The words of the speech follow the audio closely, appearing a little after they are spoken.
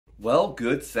Well,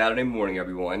 good Saturday morning,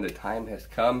 everyone. The time has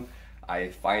come. I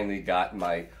finally got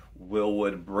my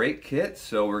Wilwood brake kit,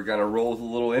 so we're gonna roll with a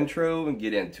little intro and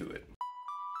get into it.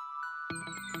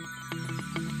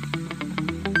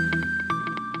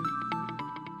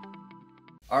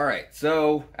 Alright,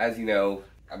 so as you know,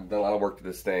 I've done a lot of work to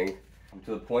this thing. I'm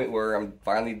to the point where I'm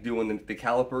finally doing the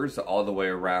calipers all the way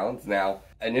around. Now,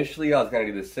 initially I was gonna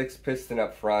do the 6 piston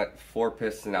up front, 4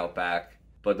 piston out back.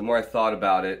 But the more I thought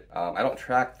about it, I don't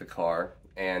track the car,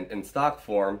 and in stock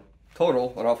form,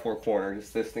 total on all 4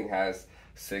 corners, this thing has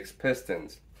 6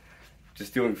 pistons.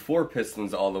 Just doing 4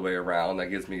 pistons all the way around, that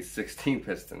gives me 16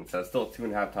 pistons. That's still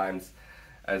 2.5 times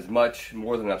as much,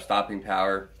 more than enough stopping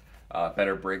power,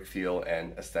 better brake feel,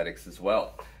 and aesthetics as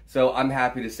well. So I'm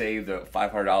happy to save the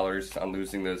 $500 on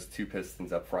losing those 2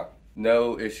 pistons up front.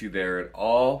 No issue there at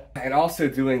all. And also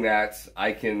doing that,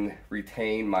 I can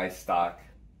retain my stock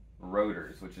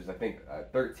rotors, which is I think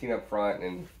 13 up front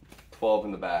and 12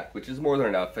 in the back, which is more than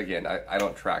enough. Again, I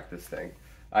don't track this thing.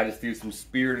 I just do some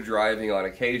spirited driving on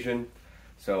occasion,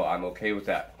 so I'm okay with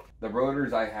that. The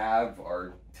rotors I have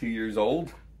are 2 years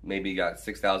old, maybe got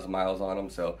 6,000 miles on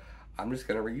them, so I'm just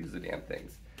gonna reuse the damn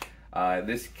things.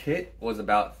 This kit was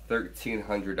about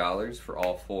 $1,300 for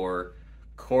all 4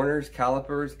 corners,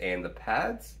 calipers, and the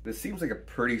pads. This seems like a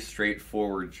pretty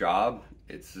straightforward job.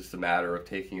 It's just a matter of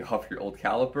taking off your old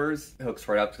calipers. It hooks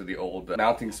right up to the old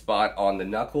mounting spot on the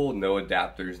knuckle. No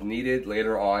adapters needed.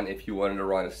 Later on, if you wanted to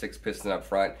run a 6 piston up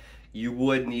front, you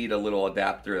would need a little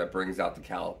adapter that brings out the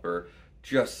caliper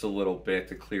just a little bit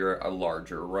to clear a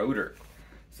larger rotor.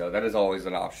 So that is always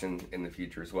an option in the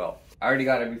future as well. I already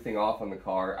got everything off on the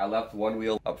car. I left one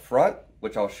wheel up front,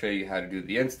 which I'll show you how to do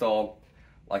the install.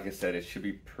 Like I said, it should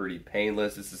be pretty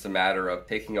painless. This is a matter of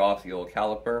taking off the old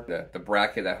caliper, the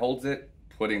bracket that holds it,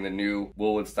 putting the new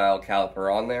Wilwood style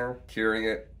caliper on there, curing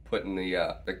it, putting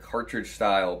the cartridge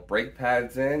style brake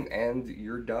pads in, and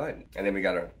you're done. And then we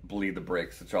gotta bleed the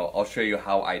brakes, which I'll show you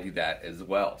how I do that as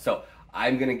well. So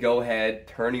I'm gonna go ahead,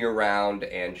 turn you around,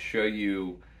 and show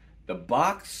you the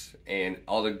box and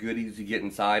all the goodies you get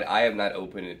inside. I have not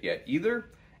opened it yet either,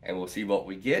 and we'll see what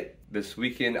we get. This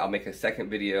weekend I'll make a second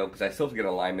video because I still have to get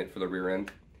alignment for the rear end,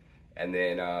 and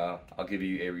then I'll give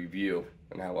you a review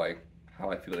on how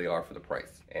I feel they are for the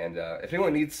price. And if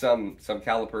anyone needs some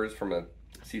calipers from a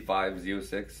C5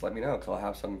 Z06, let me know because I'll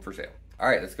have some for sale. All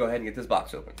right, let's go ahead and get this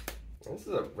box open. This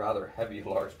is a rather heavy and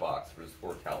large box for just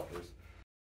 4 calipers.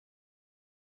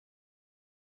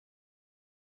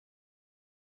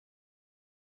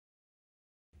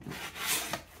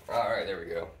 All right, there we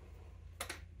go.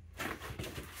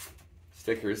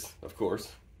 Stickers, of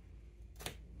course.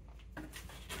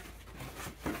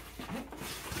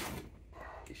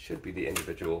 These should be the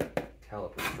individual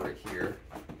calipers right here.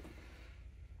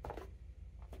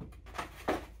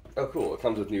 Oh, cool. It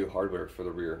comes with new hardware for the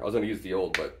rear. I was going to use the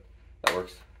old, but that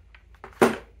works.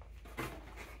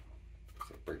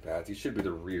 Brake pads. These should be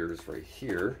the rears right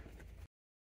here.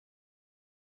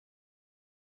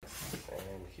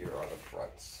 And here are the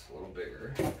fronts, a little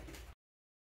bigger.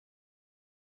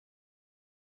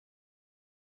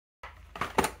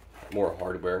 More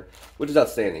hardware, which is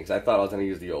outstanding because I thought I was going to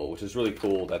use the old, which is really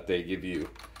cool that they give you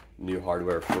new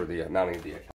hardware for the mounting of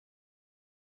the account.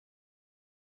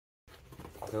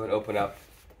 I'll go and open up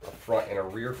a front and a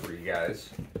rear for you guys.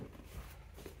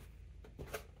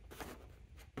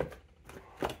 To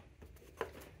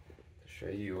show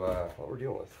you what we're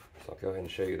dealing with. So I'll go ahead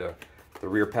and show you the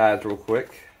rear pads real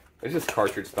quick. It's just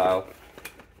cartridge style.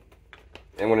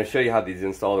 And when I show you how these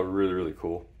install, they're really, really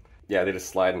cool. Yeah, they just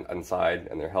slide inside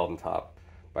and they're held on top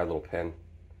by a little pin.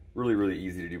 Really, really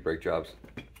easy to do brake jobs.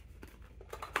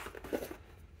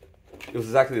 It was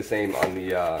exactly the same on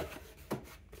the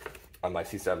on my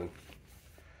C7.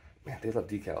 Man, they love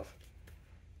decals.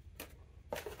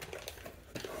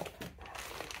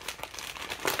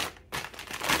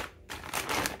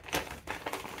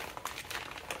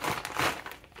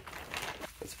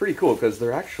 It's pretty cool because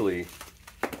they're actually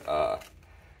there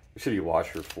should be a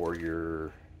washer for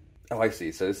your. Oh, I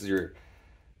see. So this is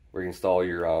where you install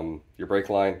your brake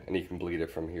line, and you can bleed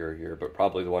it from here to here, but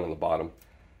probably the one on the bottom.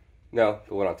 No,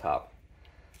 the one on top.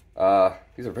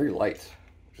 These are very light,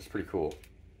 which is pretty cool.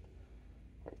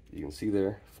 You can see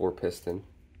there, 4 piston,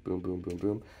 boom, boom, boom,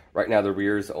 boom. Right now the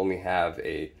rears only have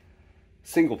a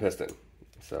single piston.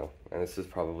 So, and this is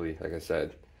probably, like I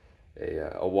said,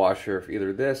 a washer for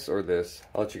either this or this.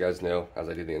 I'll let you guys know as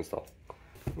I do the install.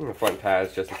 The front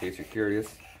pads, just in case you're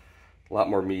curious, a lot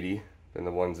more meaty than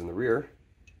the ones in the rear.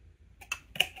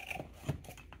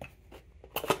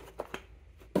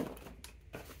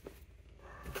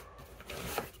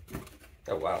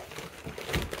 Oh wow,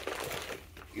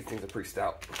 these things are pretty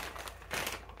stout.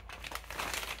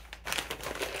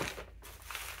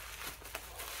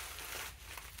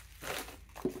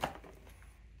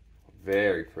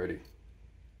 Very pretty.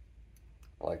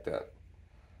 I like that.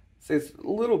 See, it's a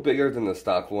little bigger than the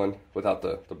stock one without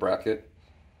the bracket.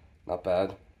 Not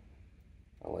bad.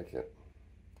 I like it.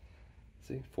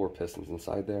 See, 4 pistons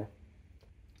inside there.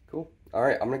 Cool. All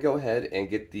right, I'm gonna go ahead and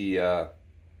get the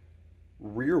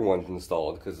rear ones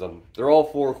installed because they're all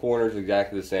 4 corners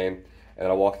exactly the same, and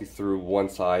I'll walk you through one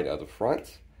side of the front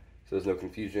so there's no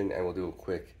confusion, and we'll do a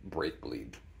quick brake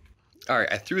bleed. All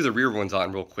right, I threw the rear ones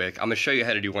on real quick. I'm gonna show you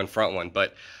how to do one front one,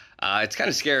 but it's kind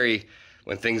of scary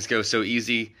when things go so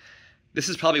easy. This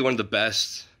is probably one of the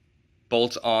best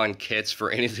bolt-on kits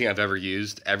for anything I've ever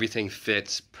used. Everything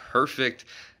fits perfect.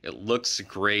 It looks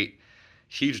great.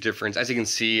 Huge difference. As you can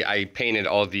see, I painted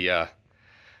all the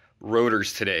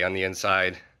rotors today on the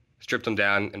inside, stripped them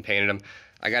down and painted them.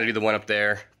 I got to do the one up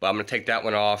there, but I'm going to take that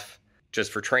one off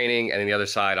just for training, and then the other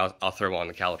side I'll throw on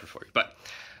the caliper for you. But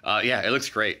yeah, it looks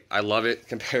great. I love it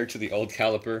compared to the old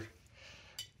caliper.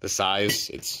 The size,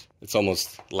 it's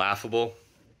almost laughable.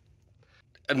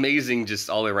 Amazing just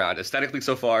all around. Aesthetically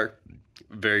so far,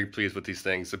 very pleased with these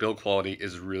things. The build quality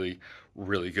is really,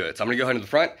 really good. So I'm gonna go ahead to the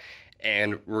front,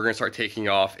 and we're gonna start taking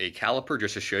off a caliper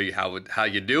just to show you how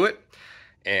you do it,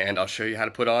 and I'll show you how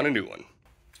to put on a new one.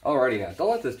 Alrighty, now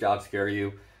don't let this job scare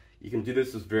you. You can do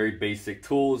this with very basic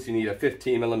tools. You need a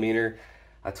 15 millimeter,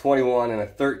 a 21 and a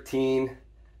 13,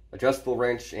 adjustable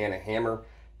wrench, and a hammer,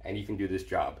 and you can do this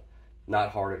job.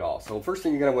 Not hard at all. So first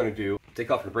thing you're gonna wanna do,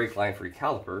 take off your brake line for your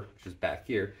caliper, which is back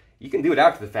here. You can do it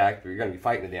after the fact, but you're gonna be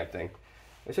fighting the damn thing.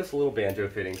 It's just a little banjo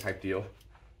fitting type deal.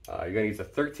 You're gonna use a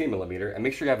 13 millimeter, and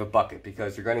make sure you have a bucket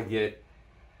because you're gonna get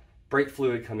brake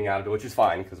fluid coming out of it, which is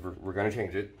fine because we're gonna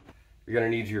change it. You're gonna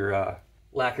need your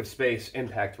lack of space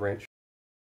impact wrench.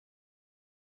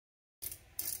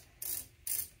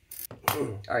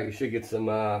 All right, you should get some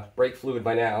brake fluid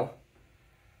by now.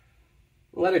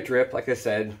 Let it drip, like I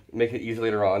said, make it easy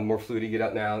later on. The more fluid you get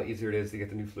out now, the easier it is to get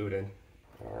the new fluid in.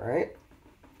 All right.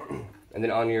 And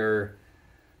then on your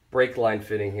brake line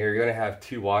fitting here, you're gonna have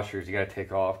 2 washers you gotta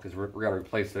take off because we're gonna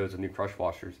replace those with new crush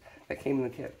washers that came in the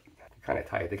kit. They're kind of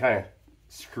tight, they kind of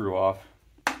screw off.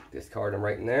 Discard them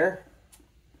right in there.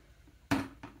 And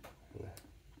the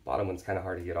bottom one's kind of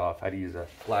hard to get off. I had to use a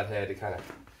flathead to kind of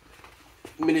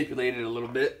manipulate it a little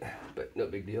bit, but no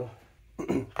big deal.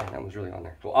 That one's really on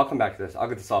there. Well, I'll come back to this. I'll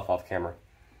get this off camera,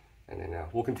 and then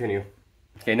we'll continue.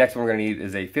 Okay, next one we're gonna need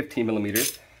is a 15 millimeter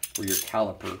for your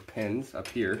caliper pins up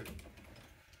here.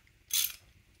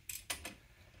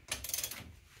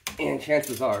 And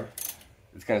chances are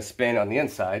it's gonna spin on the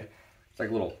inside. It's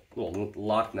like a little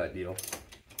lock nut deal.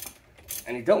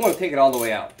 And you don't want to take it all the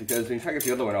way out because when you try to get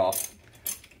the other one off,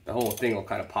 the whole thing will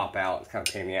kind of pop out. It's kind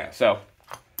of a pain in the ass. So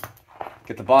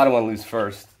get the bottom one loose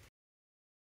first.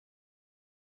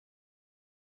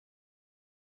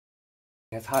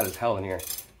 It's hot as hell in here.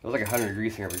 It was like 100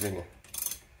 degrees here in Virginia.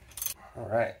 All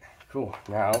right, cool.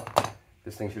 Now,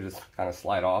 this thing should just kind of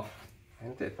slide off.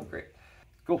 And it did, great.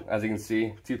 Cool, as you can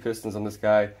see, 2 pistons on this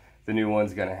guy. The new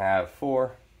one's gonna have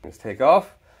 4. Let's take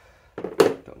off.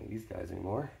 Don't need these guys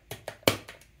anymore.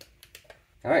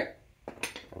 All right,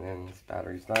 and then this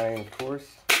battery's dying, of course.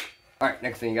 All right,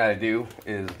 next thing you gotta do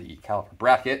is the caliper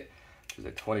bracket, which is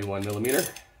a 21 millimeter.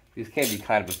 These can be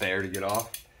kind of a bear to get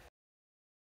off.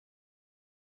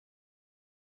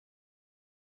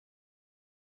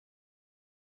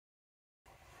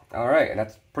 All right, and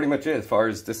that's pretty much it as far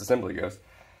as disassembly goes.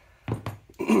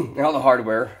 And all the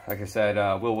hardware, like I said,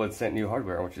 Wilwood sent new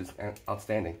hardware, which is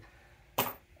outstanding.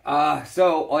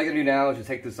 So all you gotta do now is just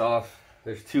take this off.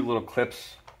 There's 2 little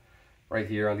clips right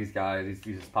here on these guys.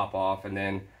 These just pop off, and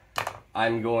then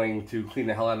I'm going to clean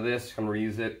the hell out of this. I'm gonna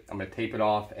reuse it. I'm gonna tape it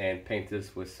off and paint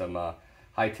this with some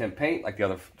high temp paint, like the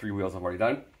other 3 wheels I've already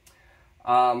done.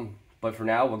 But for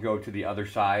now, we'll go to the other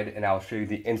side, and I'll show you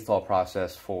the install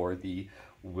process for the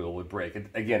Wilwood brake.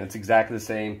 Again, it's exactly the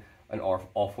same on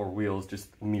all 4 wheels, just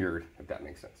mirrored, if that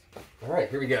makes sense. All right,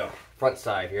 here we go. Front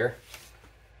side here.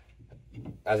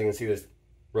 As you can see, this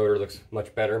rotor looks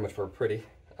much better, much more pretty.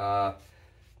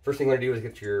 First thing you want to do is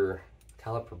get your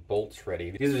caliper bolts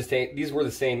ready. These were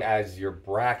the same as your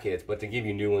brackets, but they give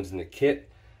you new ones in the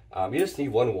kit. You just need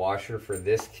 1 washer for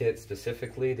this kit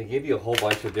specifically. They give you a whole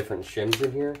bunch of different shims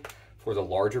in here for the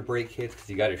larger brake kits because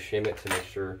you got to shim it to make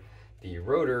sure the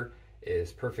rotor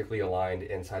is perfectly aligned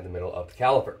inside the middle of the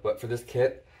caliper. But for this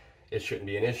kit, it shouldn't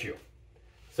be an issue.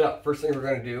 So first thing we're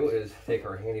going to do is take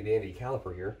our handy dandy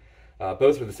caliper here.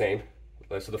 Both are the same.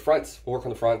 So the fronts will work on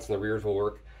the fronts and the rears will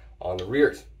work on the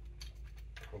rears.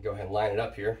 We'll go ahead and line it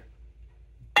up here.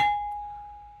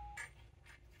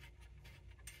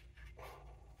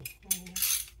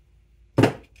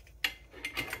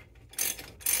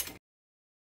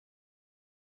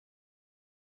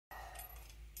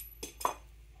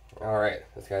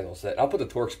 guy's all set. I'll put the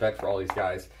torque spec for all these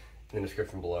guys in the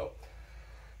description below.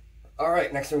 All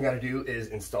right, next thing we got to do is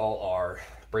install our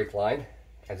brake line.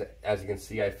 As you can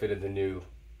see, I fitted the new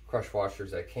crush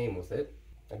washers that came with it.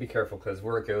 And be careful, because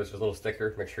where it goes, there's a little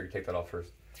sticker. Make sure you take that off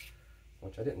first,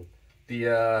 which I didn't.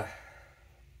 The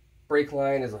brake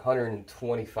line is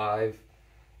 125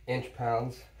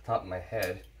 inch-pounds, top of my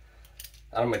head.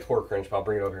 I don't have my torque wrench, but I'll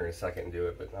bring it over here in a second and do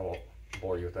it, but I won't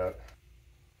bore you with that.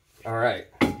 All right,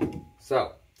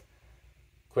 so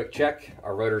quick check.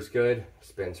 Our rotor's good,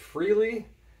 spins freely.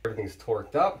 Everything's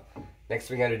torqued up. Next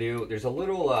thing we gotta do, there's a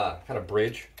little kind of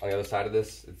bridge on the other side of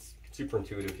this. It's super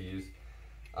intuitive to use.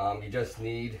 You just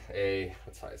need a,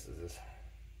 what size is this?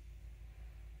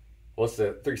 Well, it's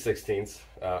the 3/16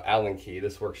 Allen key.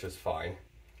 This works just fine.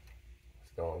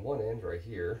 It's going on one end right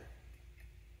here.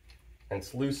 And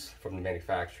it's loose from the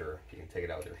manufacturer. You can take it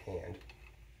out with your hand.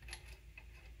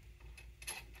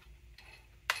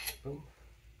 Boom.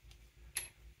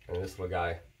 And this little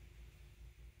guy,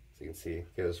 so you can see,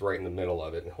 goes right in the middle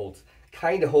of it and holds,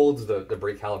 kind of holds the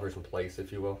brake calipers in place,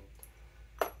 if you will.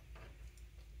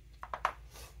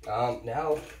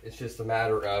 Now it's just a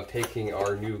matter of taking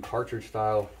our new cartridge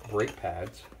style brake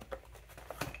pads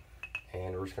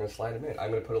and we're just going to slide them in. I'm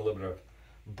going to put a little bit of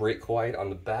brake quiet on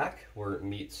the back where it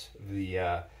meets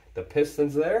the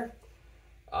pistons there.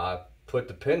 Put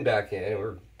the pin back in and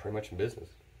we're pretty much in business.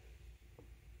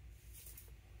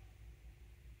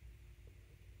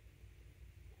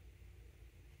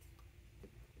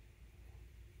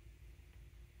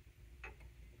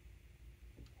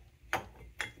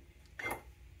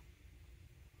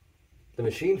 The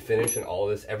machine finish and all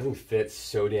of this, everything fits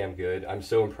so damn good. I'm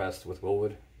so impressed with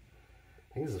Wilwood.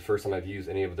 I think this is the first time I've used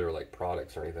any of their like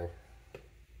products or anything.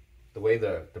 The way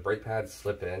the brake pads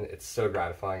slip in, it's so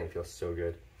gratifying and feels so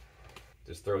good.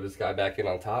 Just throw this guy back in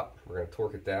on top. We're gonna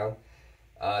torque it down.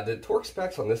 The torque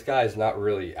specs on this guy is not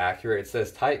really accurate. It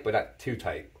says tight, but not too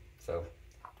tight. So,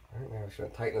 all right, now we're just gonna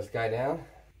tighten this guy down.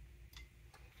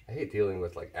 I hate dealing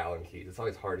with like Allen keys. It's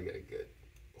always hard to get a good,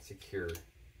 secure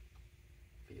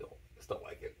feel. Just don't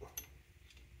like it.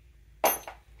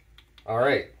 All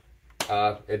right,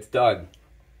 it's done.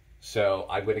 So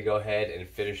I'm going to go ahead and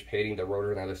finish painting the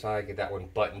rotor on the other side, get that one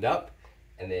buttoned up,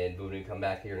 and then when we come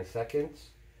back here in a second,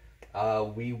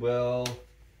 we will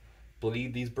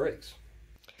bleed these brakes.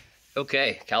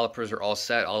 Okay, calipers are all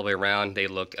set all the way around. They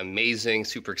look amazing,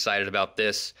 super excited about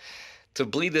this. To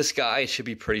bleed this guy, it should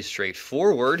be pretty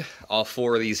straightforward. All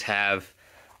four of these have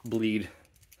bleed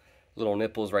little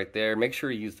nipples right there. Make sure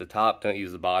you use the top, don't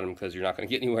use the bottom because you're not going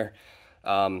to get anywhere.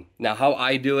 Now how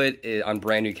I do it is on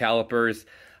brand new calipers,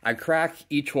 I crack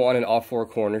each one in all four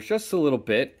corners just a little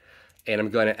bit, and I'm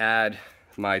going to add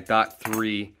my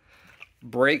 .3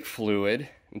 brake fluid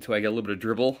until I get a little bit of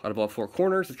dribble out of all four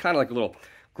corners. It's kind of like a little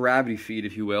gravity feed,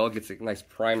 if you will. It gets a nice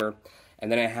primer.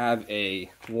 And then I have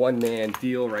a one-man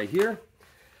deal right here,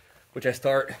 which I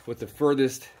start with the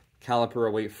furthest caliper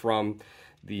away from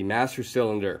the master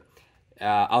cylinder.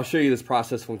 I'll show you this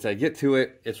process once I get to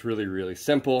it. It's really, really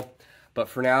simple. But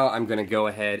for now, I'm going to go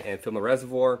ahead and fill my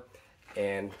reservoir.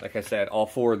 And like I said, all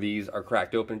four of these are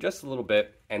cracked open just a little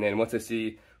bit. And then once I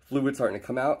see fluid starting to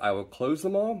come out, I will close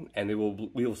them all, and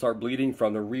we will start bleeding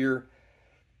from the rear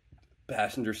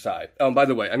passenger side. By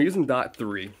the way, I'm using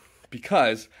 .3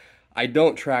 because I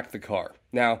don't track the car.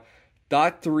 Now,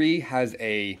 .3 has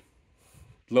a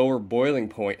lower boiling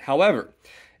point. However,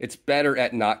 it's better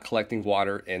at not collecting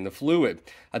water in the fluid.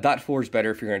 A .4 is better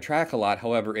if you're going to track a lot.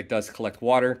 However, it does collect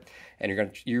water,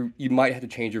 and you might have to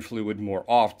change your fluid more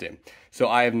often. So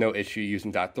I have no issue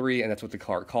using .3, and that's what the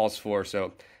car calls for.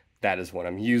 So that is what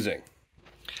I'm using.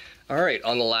 All right,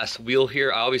 on the last wheel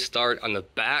here, I always start on the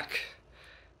back,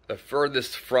 the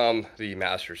furthest from the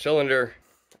master cylinder,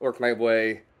 work my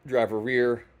way driver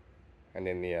rear, and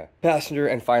then the passenger,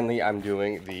 and finally I'm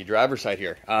doing the driver's side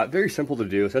here. Very simple to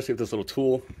do, especially with this little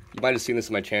tool. You might have seen this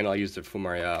on my channel. I used it for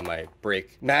my my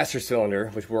brake master cylinder,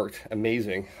 which worked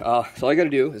amazing. So all I gotta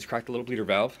do is crack the little bleeder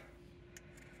valve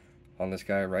on this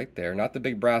guy right there. Not the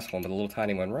big brass one, but the little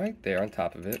tiny one right there on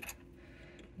top of it.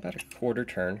 About a quarter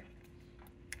turn.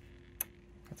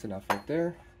 That's enough right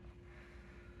there.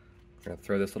 I'm gonna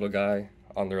throw this little guy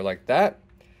on there like that.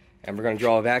 And we're gonna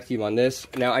draw a vacuum on this.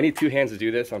 Now I need two hands to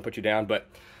do this, so I'm gonna put you down, but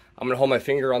I'm gonna hold my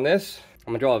finger on this.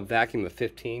 I'm gonna draw a vacuum of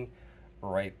 15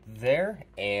 right there,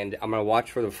 and I'm gonna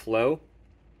watch for the flow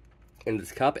in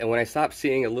this cup. And when I stop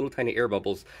seeing a little tiny air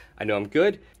bubbles, I know I'm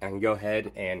good. I can go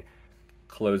ahead and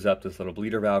close up this little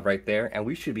bleeder valve right there, and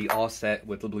we should be all set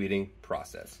with the bleeding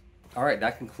process. All right,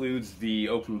 that concludes the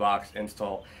open box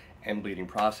install and bleeding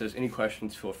process. Any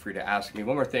questions, feel free to ask me.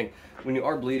 One more thing, when you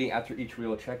are bleeding after each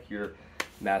wheel, check your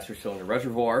master cylinder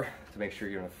reservoir to make sure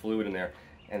you don't have fluid in there.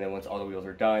 And then once all the wheels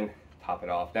are done, top it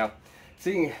off. Now,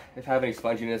 seeing if I have any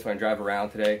sponginess when I drive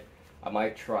around today, I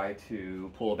might try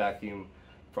to pull a vacuum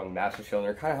from the master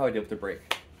cylinder, kind of how I did with the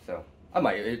brake. So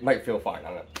it might feel fine,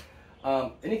 I don't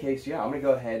know. In any case, yeah, I'm gonna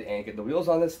go ahead and get the wheels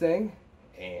on this thing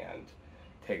and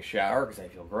take a shower because I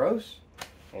feel gross,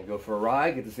 and go for a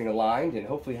ride, get this thing aligned, and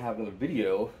hopefully have another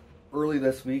video early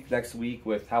this week, next week,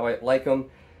 with how I like them,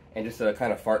 and just a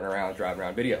kind of farting around, driving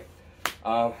around video.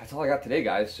 That's all I got today,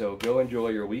 guys, so go enjoy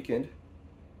your weekend.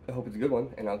 I hope it's a good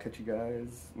one, and I'll catch you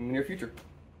guys in the near future.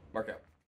 Mark out.